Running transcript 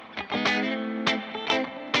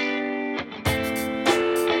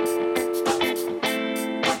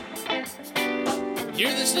You're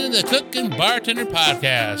listening to the Cook and Bartender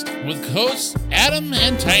Podcast with hosts Adam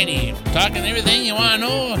and Tiny, talking everything you want to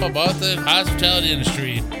know about the hospitality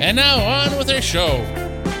industry. And now on with our show.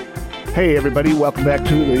 Hey everybody, welcome back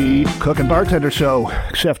to the Cook and Bartender Show.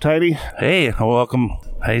 Chef Tiny. Hey, welcome.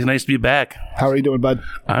 Hey, it's nice to be back. How are you doing, bud?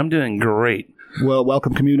 I'm doing great. Well,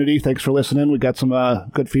 welcome community. Thanks for listening. We got some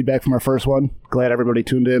good feedback from our first one. Glad everybody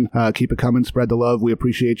tuned in. Keep it coming. Spread the love. We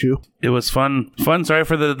appreciate you. It was fun. Sorry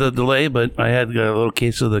for the delay, but I had a little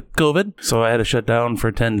case of the COVID, so I had to shut down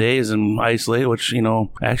for 10 days and isolate, which,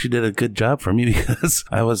 actually did a good job for me because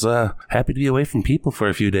I was happy to be away from people for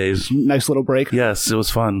a few days. Nice little break. Yes, it was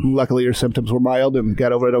fun. Luckily, your symptoms were mild and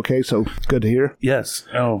got over it okay, so good to hear. Yes.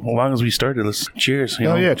 Oh, as long as we started, let's cheers.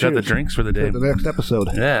 Cheers. Got the drinks for the day. For the next episode.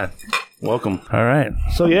 Yeah. Welcome. All right.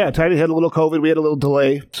 So yeah, Tiny had a little COVID. We had a little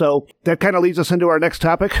delay. So that kind of leads us into our next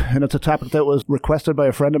topic. And it's a topic that was requested by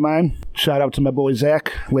a friend of mine. Shout out to my boy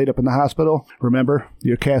Zach, laid up in the hospital. Remember,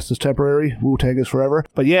 your cast is temporary. Wu-Tang is forever.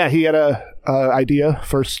 But yeah, he had a idea,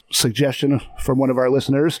 first suggestion from one of our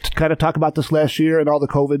listeners to kind of talk about this last year and all the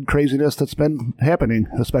COVID craziness that's been happening,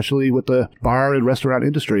 especially with the bar and restaurant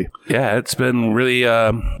industry. Yeah, it's been really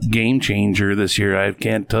a game changer this year. I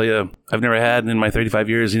can't tell you, I've never had in my 35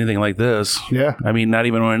 years anything like this. Yeah. I mean, not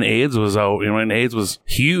even when AIDS was out. When AIDS was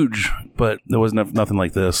huge, but there was nothing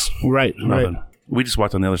like this. Right, nothing. right. We just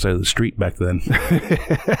walked on the other side of the street back then.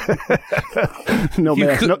 No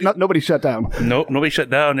mask. Nobody shut down. Nope, nobody shut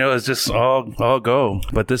down. It was just all go.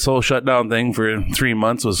 But this whole shutdown thing for 3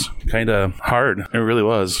 months was kind of hard. It really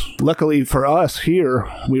was. Luckily for us here,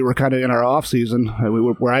 we were kind of in our off season.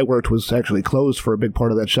 Where I worked was actually closed for a big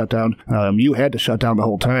part of that shutdown. You had to shut down the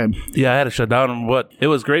whole time. Yeah, I had to shut down. But it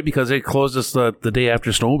was great because they closed us the day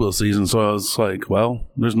after snowmobile season. So I was like, well,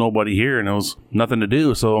 there's nobody here and there was nothing to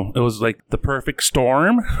do. So it was like the perfect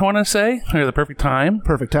storm, I want to say, or the perfect time.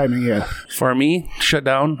 Perfect timing, yeah. For me, shut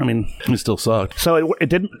down. I mean, it still sucked. So it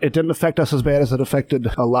didn't affect us as bad as it affected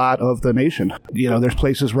a lot of the nation. There's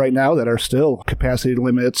places right now that are still capacity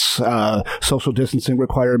limits, social distancing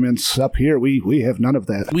requirements. Up here, we have none of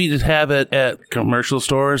that. We just have it at commercial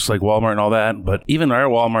stores like Walmart and all that, but even our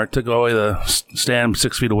Walmart took away the stand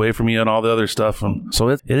 6 feet away from you and all the other stuff. And so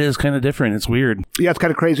it is kind of different. It's weird. Yeah, it's kind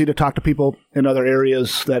of crazy to talk to people in other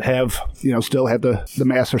areas that have, still have the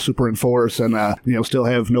masks are super enforced and, still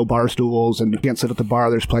have no bar stools and you can't sit at the bar.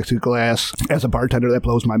 There's plexiglass. As a bartender, that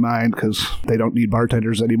blows my mind because they don't need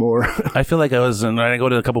bartenders anymore. I feel like I go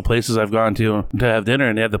to a couple places I've gone to have dinner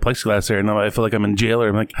and they have the plexiglass there. And I feel like I'm in jail or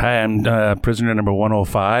I'm like, hi, I'm prisoner number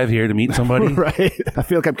 105 here to meet somebody. Right. I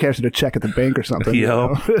feel like I'm cashing a check at the bank or something.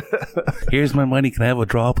 Here's my money. Can I have a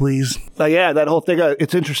draw, please? Yeah, that whole thing,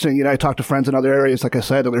 it's interesting. I talk to friends in other areas, like I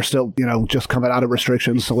said, and they're still, just coming out of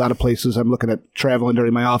restrictions. A lot of places I'm looking at traveling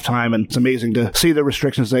during my off time, and it's amazing to see the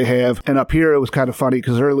restrictions they have. And up here, it was kind of funny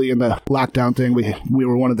because early in the lockdown thing, we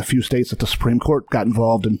were one of the few states that the Supreme Court got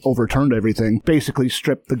involved and overturned everything, basically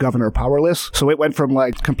stripped the governor powerless. So it went from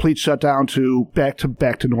like complete shutdown to back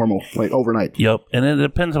to normal, like overnight. Yep. And it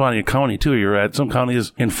depends on your county too. You're at some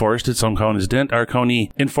counties enforced it, some counties didn't. Our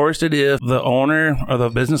county enforced it if the owner or the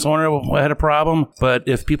business owner had a problem. But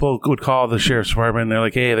if people would call the sheriff's department and they're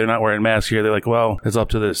like, hey, they're not wearing masks here, they're like, well, it's up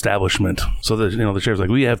to the establishment. So the sheriff's like,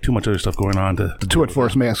 we have too much other stuff going on to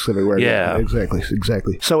enforce masks everywhere. Yeah. Exactly.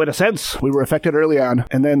 So in a sense, we were affected early on.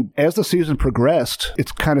 And then as the season progressed,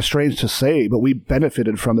 it's kind of strange to say, but we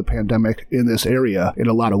benefited from the pandemic in this area in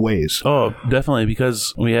a lot of ways. Oh, definitely.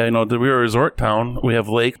 Because we were a resort town. We have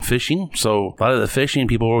lake fishing. So a lot of the fishing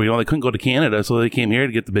people, they couldn't go to Canada. So they came here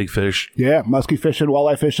to get the big fish. Yeah. Muskie fishing,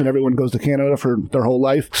 walleye fishing. Everyone goes to Canada for their whole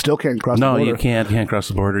life. Still can't cross the border. No, you can't cross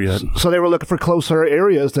the border yet. So they were looking for closer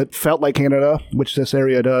areas that felt like Canada, which this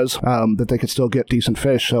area does, that they could still get decent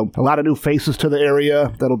fish. So a lot of new faces to the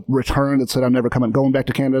area that'll return that said, I'm never going back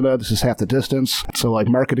to Canada. This is half the distance. So like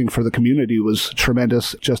marketing for the community was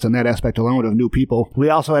tremendous just in that aspect alone of new people. We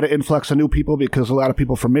also had an influx of new people because a lot of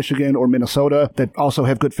people from Michigan or Minnesota that also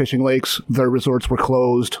have good fishing lakes, their resorts were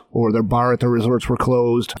closed or their bar at their resorts were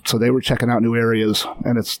closed. So they were checking out new areas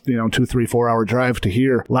and it's, 2, 3, 4 hour drive to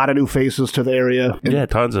here. A lot of new faces to the area. Yeah,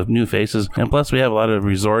 tons of new faces. And plus we have a lot of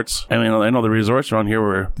resorts. I mean, I know the resorts around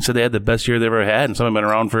here said they had the best year they ever had and some have been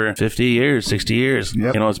around for 50 years, 60 years.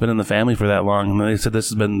 Yep. It's been in the family for that long. And they said this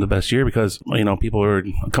has been the best year because, people are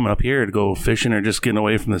coming up here to go fishing or just getting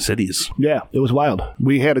away from the cities. Yeah, it was wild.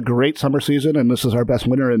 We had a great summer season and this is our best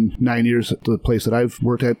winter in 9 years. The place that I've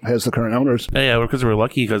worked at has the current owners. Yeah, because we're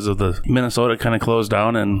lucky because of the Minnesota kind of closed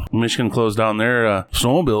down and Michigan closed down their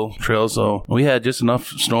snowmobile trails. So we had just enough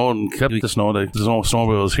snow and kept the snow. The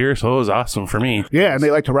snowmobile was here, so it was awesome for me. Yeah, and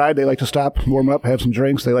they like to ride. They like to stop, warm up, have some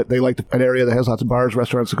drinks. They like an area that has lots of bars,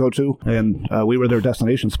 restaurants to go to, and we were their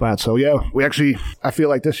destination spot. So yeah, I feel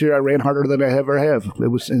like this year I ran harder than I ever have. It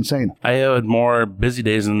was insane. I had more busy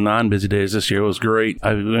days than non-busy days this year. It was great.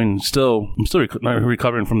 I'm still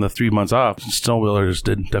recovering from the 3 months off. Snowwheelers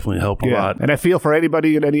did definitely help a lot. And I feel for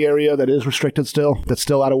anybody in any area that is restricted still, that's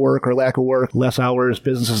still out of work or lack of work, less hours,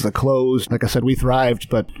 businesses that closed. Like I said, we thrived,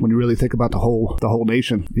 but when you really think about the whole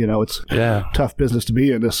nation, it's tough business to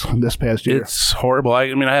be in this past year. It's horrible. I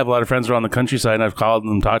have a lot of friends around the countryside, and I've called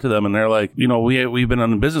them, talked to them, and they're like, we've been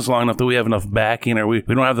in business long enough that we have enough backing, or we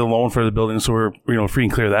don't have the loan for the building, so we're free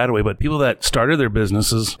and clear that away. But people that started their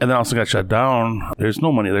businesses and then also got shut down, there's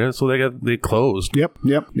no money there, so they closed. Yep.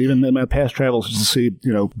 Even in my past travels, just to see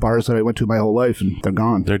bars that I went to my whole life, and they're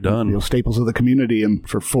gone. They're done. Staples of the community, and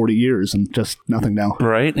for 40 years, and just nothing now.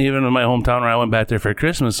 Right. Even in my hometown, where I went back there for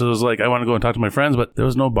Christmas, it was like I want to go and talk to my friends, but there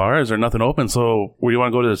was no bars or nothing open. So where you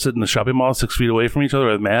want to go to sit in the shopping mall 6 feet away from each other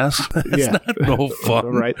with masks? It's not no fun.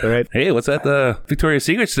 Right. Hey, what's at the Victoria's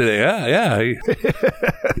Secrets today? Yeah.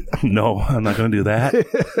 No, I'm not going to do that.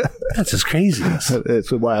 That's just craziness.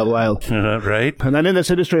 It's wild. Right. And then in this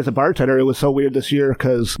industry as a bartender, it was so weird this year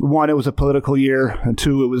because, one, it was a political year, and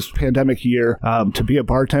two, it was pandemic year. To be a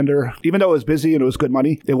bartender, even though it was busy and it was good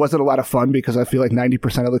money, it wasn't a lot of fun because I feel like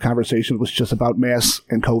 90% of the conversation was just about masks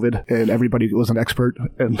and COVID, and everybody was an expert.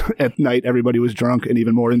 And at night, everybody was drunk and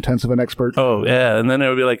even more intense of an expert. Oh, yeah. And then it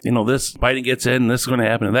would be like, this Biden gets in, this is going to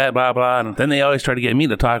happen, and that, blah, blah. And then they always try to get me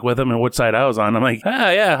to talk with them and what side I was on. I'm like,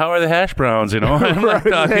 yeah, how are the hash browns? I'm not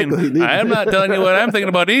talking. Exactly. I'm not telling you what I'm thinking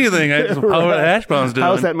about anything. How are the hash browns doing?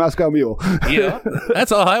 How's that Moscow Mule? Yeah,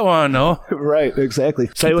 that's all I want to know. Right, exactly.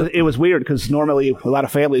 So it was weird because normally a lot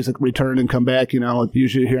of families that return and come back,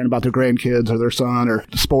 usually hearing about their grandkids or their son or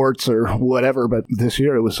sports or whatever. But this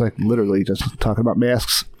year it was like literally just talking about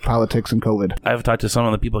masks, politics, and COVID. I've talked to some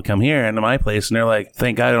of the people that come here into my place, and they're like,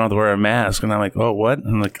 thank God I don't have to wear a mask. And I'm like, oh, what?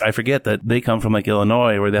 And like, I forget that they come from like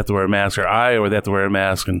Illinois where they have to wear a mask, or Iowa where they have to wear a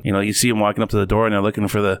mask. And, you see them walking up to the door and they're looking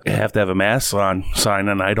for the have to have a mask on sign,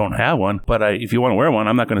 and I don't have one. But if you want to wear one,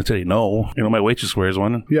 I'm not going to tell you no. My waitress wears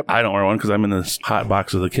one. Yep. I don't wear one because I'm in this hot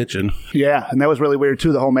box of the kitchen. Yeah, and that was really weird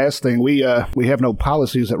too, the whole mask thing. We have no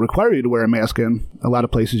policies that require you to wear a mask in. A lot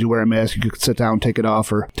of places you wear a mask, you could sit down, take it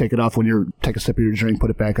off, or take it off when you take a sip of your drink,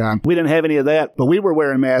 put it back on. We didn't have any of that, but we were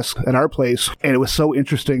wearing masks at our place, and it was so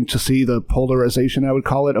interesting to see the polarization, I would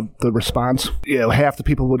call it, of the response. Half the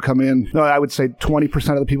people would come in. No, I would say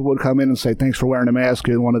 20% of the people would come in and say, thanks for wearing a mask.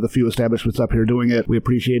 You're one of the few establishments up here doing it. We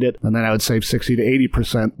appreciate it. And then I would say 60 to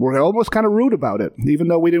 80% were almost kind of rude about it, even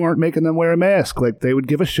though we weren't making them wear a mask. Like, they would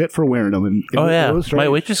give a shit for wearing them. And my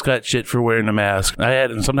waitress got shit for wearing a mask.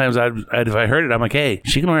 And sometimes if I heard it, I'm like, hey,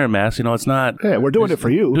 she can wear a mask. It's not. Yeah, we're doing it for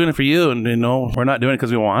you. Doing it for you. And, we're not doing it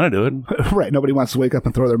because we want to do it. Right. Nobody wants to wake up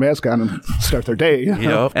and throw their mask on and start their day.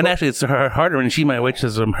 And actually, it's harder when my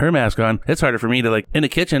waitress has her mask on. It's harder for me to, in the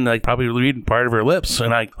kitchen, probably read part of her lips.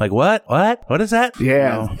 And what is that?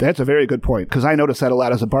 Yeah, that's a very good point. Because I notice that a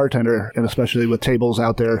lot as a bartender, and especially with tables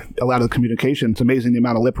out there, a lot of the communication, it's amazing the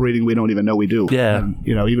amount of lip reading we don't even know we do. Yeah. And,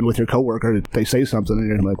 even with your coworker, they say something and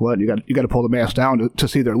you're like, what? You got to pull the mask down to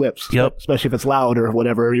see their lips. Yep. Especially if it's loud or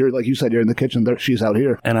whatever. You're like you said, you're in the kitchen, she's out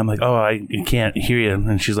here. And I'm like, oh, I can't hear you.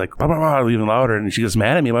 And she's like, blah, blah, blah, even louder. And she gets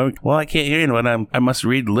mad at me. I'm like, well, I can't hear you, but I must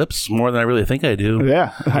read lips more than I really think I do.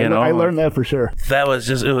 Yeah. I learned that for sure. That was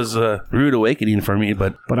it was a rude awakening for me.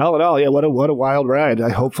 But all in all, yeah, what a wild ride.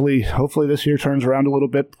 Hopefully this year turns around a little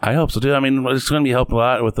bit. I hope so too. It's going to be helped a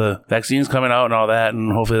lot with the vaccines coming out and all that,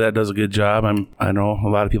 and hopefully that does a good job. I know a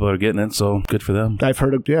lot of people are getting it, so good for them. I've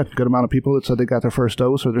heard a good amount of people that said they got their first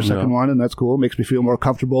dose or their second one, and that's cool. It makes me feel more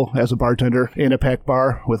comfortable as a bartender in a packed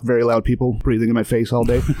bar with very loud people breathing in my face all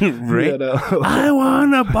day. Right. I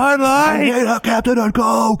want a Bud Light. I need a Captain and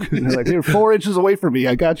Coke. And they're like, you're 4 inches away from me.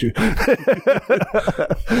 I got you.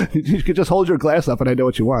 You could just hold your glass up and I know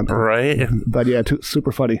what you want. Right. But yeah,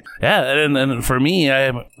 super funny. Yeah, and for me,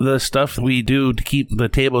 the stuff we do to keep the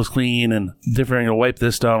tables clean and different, wipe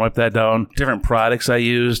this down, wipe that down, different products I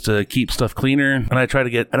use to keep stuff cleaner. And I try to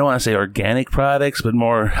get, I don't want to say organic products, but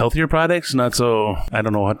more healthier products. Not so, I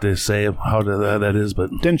don't know what to say, how that is, but.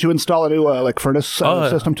 Didn't you install a new furnace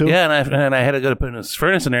system too? Yeah, and I had to go to put a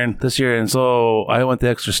furnace in there this year. And so I went the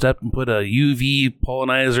extra step and put a UV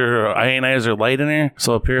pollinizer or ionizer light in there.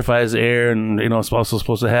 So it purifies the air, and it's also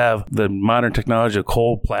supposed to have the modern technology of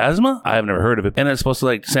cold plasma. I've never heard of it. And it's supposed to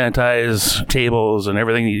sanitize tables and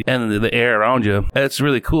everything and the air around you. It's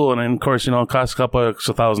really cool. And of course, it costs a couple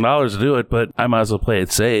extra $1,000 to do it, but I might as well play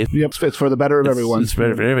it safe. Yep, it's for the better of everyone. It's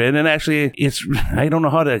better for everyone. And then actually, I don't know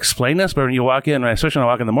how to explain this, but when you walk in, especially when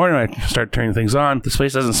I walk in the morning, I start turning things on. man, this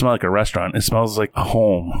place doesn't smell like a restaurant. It smells like a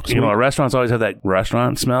home. Sweet. You know, restaurants always have that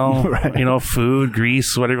restaurant smell, Right. You know, food,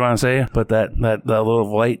 grease, whatever you want to say. But that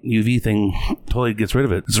little light UV thing totally gets rid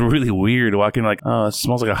of it. It's really weird walking like, oh, it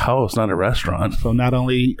smells like a house, not a restaurant. So not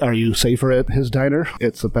only are you safer at his diner,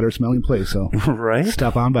 it's a better smelling place. So Right?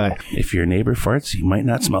 stop on by. If your neighbor farts, you might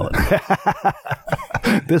not smell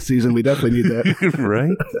it. This season, we definitely need that.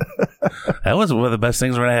 Right? That was one of the best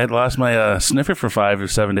things when I had lost my sniffer for 5 or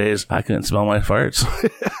 7 days. I couldn't smell my farts.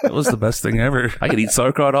 That was the best thing ever. I could eat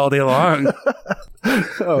sauerkraut all day long.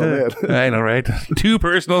 Oh, man. I know, right? Too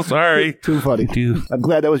personal, sorry. Too funny. I'm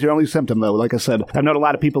glad that was your only symptom, though. Like I said, I've known a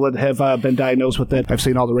lot of people that have been diagnosed with it. I've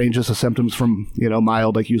seen all the ranges of symptoms from,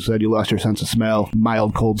 mild, like you said, you lost your sense of smell,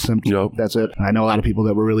 mild cold symptoms. Yep. That's it. I know a lot of people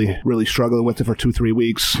that were really, really struggling with it for 2-3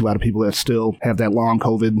 weeks. A lot of people that still have that long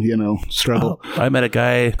COVID, struggle. I met a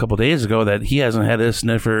guy a couple days ago that he hasn't had his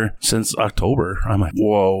sniffer since October. I'm like,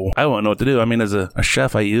 whoa. I wouldn't know what to do. I mean, as a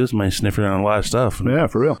chef, I use my sniffer on a lot of stuff. Yeah,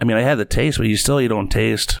 for real. I mean, I had the taste, but you don't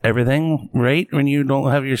taste everything, right? When you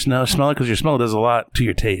don't have your smell it, because your smell does a lot to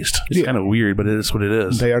your taste. It's kind of weird, but it is what it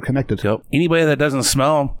is. They are connected. Yep. Anybody that doesn't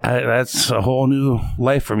smell, that's a whole new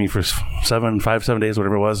life for me for 7 days,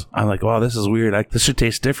 whatever it was. I'm like, wow, this is weird. This should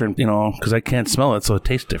taste different, because I can't smell it, so it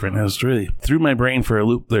tastes different. It was really threw my brain for a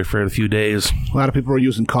loop there for a few days. A lot of people were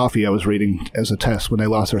using coffee, I was reading, as a test when they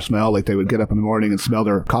lost their smell. Like they would get up in the morning and smell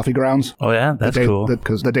their coffee grounds. Oh, yeah? That's cool.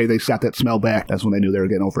 Because the day they got that smell back, that's when they knew they were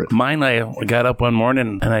getting over it. Mine, I got up one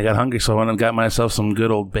morning and I got hungry, so I went and got myself some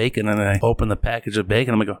good old bacon, and I opened the package of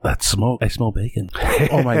bacon. I'm like, oh, that's smoke. I smell bacon.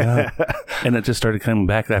 Oh, my God. And it just started coming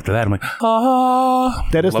back after that. I'm like, oh.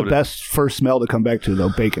 That is the best first smell to come back to, though,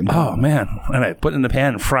 bacon. Oh, man. And I put it in the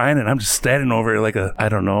pan and frying, and I'm just standing over it like I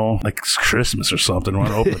don't know, like it's Christmas or something. I want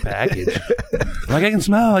to open the package. I'm like, I can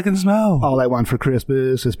smell. All I want for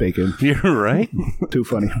Christmas is bacon. You're right. Too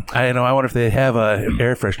funny. I know. I wonder if they have bacon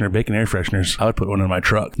air fresheners. I would put one in my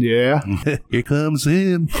truck. Yeah. Here comes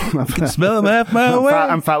him. I can smell him half mile away.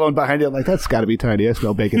 I'm following behind you. I'm like, that's got to be Tiny. I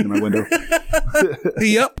smell bacon in my window.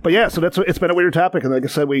 Yep. But yeah, so it's been a weird topic, and like I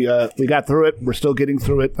said, we got through it. We're still getting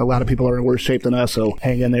through it. A lot of people are in worse shape than us, so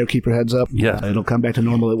hang in there, keep your heads up. Yeah, it'll come back to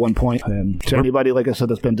normal at one point. And to anybody, like I said,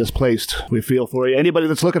 that's been displaced, we feel for you. Anybody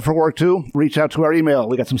that's looking for work too, reach out to our email.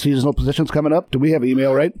 We got some seasonal positions coming up. Do we have an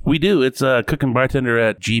email, right? We do. It's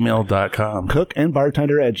cookandbartender@gmail.com.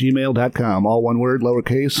 cookandbartender@gmail.com. All one word,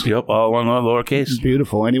 lowercase. Yep, all one word, lowercase.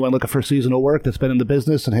 Beautiful. Anyone looking for seasonal work that's been in the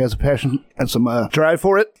business and has a passion and some drive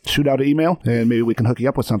for it, shoot out an email, and maybe we can hook you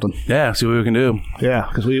up with something. Yeah, see what we can do. Yeah,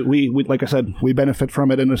 because we like I said, we benefit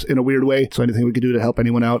from it in a weird way. So anything we can do to help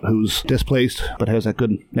anyone out who's displaced but has that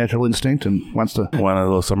good natural instinct and wants to want a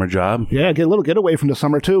little summer job. Yeah, get a little getaway from the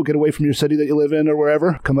summer too. Get away from your city that you live in or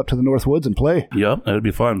wherever. Come up to the North Woods and play. Yep, that would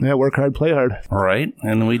be fun. Yeah, work hard, play hard. All right,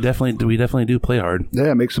 and we definitely do play hard.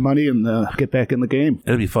 Yeah, make some money and get back in the game.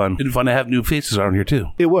 It'd be fun. It'd be fun to have new faces around here too.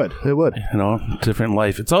 It would. Different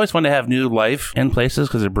life. It's always fun to have new life and places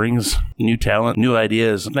because it brings new talent, new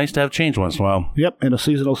ideas. Nice to have change once in a while. Yep, in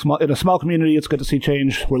a small community, it's good to see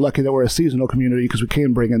change. We're lucky that we're a seasonal community because we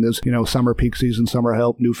can bring in this, summer peak season, summer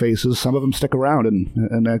help, new faces. Some of them stick around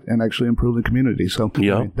and actually improve the community. So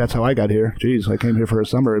that's how I got here. Jeez, I came here for a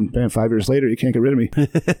summer, and 5 years later, you can't get rid of me.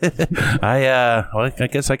 I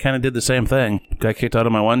guess I kind of did the same thing. Got kicked out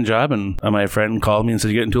of my one job, and my friend called me and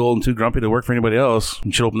said, "You're getting too old and too grumpy to work for anybody else.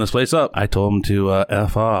 You should open this place up." I told him to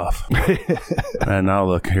F off. And now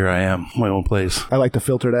look, here I am, my own place. I like the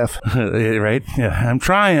filtered F. Right? Yeah, I'm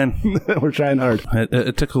trying. We're trying hard.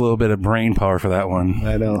 It took a little bit of brain power for that one.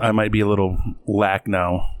 I know. I might be a little lack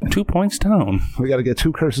now. 2 points down. We got to get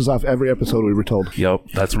 2 curses off every episode, we were told. Yep,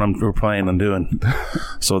 that's what we're planning on doing.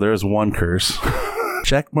 So there's 1 curse.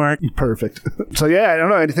 Check mark. Perfect. So yeah, I don't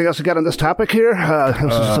know. Anything else you got on this topic here?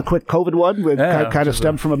 This is a quick COVID one. It kind of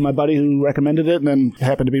stemmed from my buddy who recommended it, and then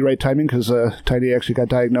happened to be right timing because Tiny actually got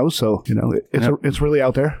diagnosed. So it's really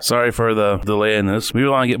out there. Sorry for the delay in this. We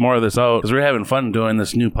want to get more of this out because we're having fun doing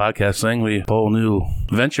this new podcast thing. A whole new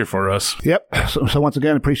venture for us. Yep. So once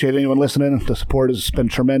again, appreciate anyone listening. The support has been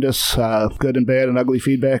tremendous. Good and bad and ugly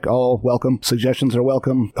feedback, all welcome. Suggestions are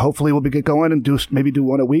welcome. Hopefully we'll get going and do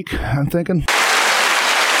one a week, I'm thinking.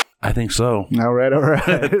 I think so. All right.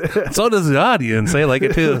 So does the audience. They like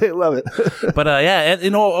it too. They love it. But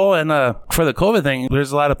and for the COVID thing,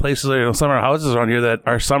 there's a lot of places, summer houses around here that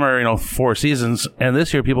are summer, 4 seasons. And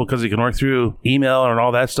this year, people, because you can work through email and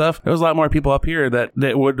all that stuff, there was a lot more people up here that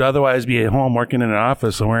would otherwise be at home working in an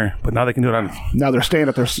office somewhere, but now they can do it on. Now they're staying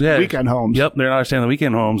at their weekend homes. Yep, they're not staying at the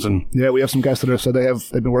weekend homes, and we have some guests that have said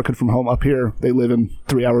they've been working from home up here. They live in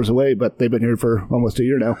 3 hours away, but they've been here for almost a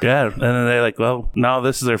year now. Yeah, and then they're like, well, now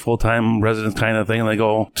this is their full time residence kind of thing, and they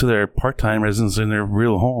go to their part time residence in their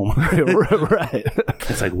real home. Right.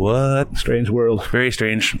 It's like, what? Strange world. Very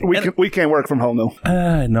strange. We can't work from home though.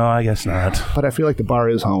 No, I guess not. But I feel like the bar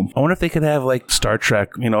is home. I wonder if they could have like Star Trek.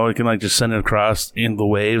 You can like just send it across in the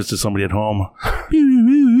waves to somebody at home.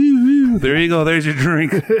 There you go. There's your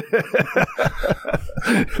drink.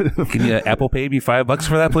 Can you Apple Pay me $5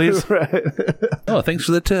 for that, please? Right. Oh, thanks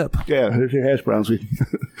for the tip. Yeah, here's your hash browns. We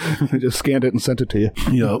just scanned it and sent it to you.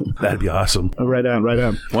 Yep, that'd be awesome. Right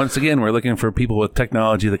on. Once again, we're looking for people with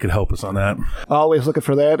technology that could help us on that. Always looking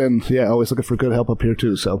for that, and always looking for good help up here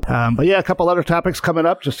too. So, but a couple other topics coming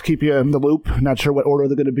up just to keep you in the loop. Not sure what order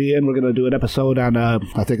they're going to be in. We're going to do an episode on,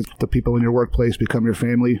 I think, the people in your workplace become your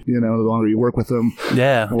family. The longer you work with them,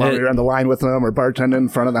 the longer you're on the line with them, or bartending in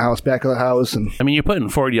front of the house, back of the house, and you're putting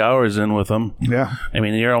 40 hours in with them. Yeah,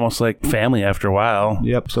 you're almost like family after a while.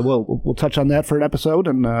 Yep. So we'll touch on that for an episode,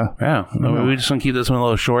 and we just want to keep this one a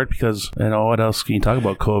little short because what else can you talk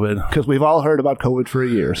about COVID? Because we've all heard about COVID for a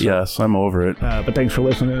year. So. Yes, I'm over it. But thanks for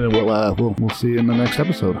listening, and we'll see you in the next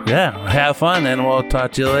episode. Yeah, have fun, and we'll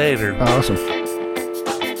talk to you later. Awesome.